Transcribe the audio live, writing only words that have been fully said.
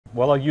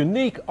Well, a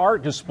unique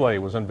art display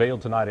was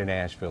unveiled tonight in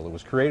Asheville. It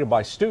was created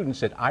by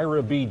students at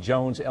Ira B.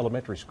 Jones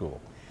Elementary School.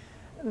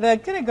 The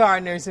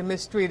kindergartners in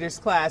Miss Streeter's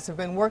class have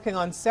been working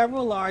on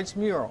several large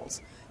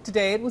murals.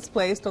 Today it was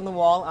placed on the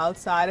wall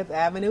outside of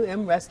Avenue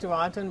M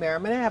Restaurant on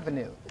Merrimon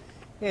Avenue.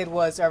 It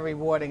was a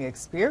rewarding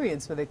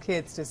experience for the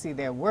kids to see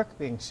their work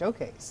being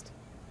showcased.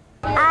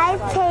 I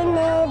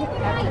painted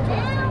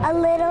a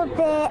little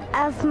bit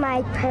of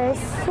my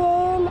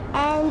person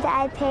and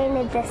I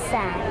painted the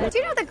sun. Do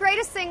you know the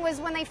greatest thing was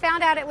when they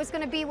found out it was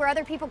going to be where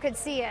other people could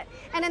see it?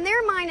 And in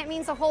their mind, it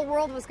means the whole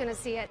world was going to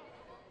see it.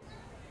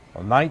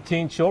 Well,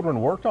 19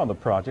 children worked on the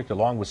project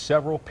along with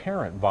several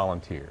parent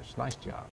volunteers. Nice job.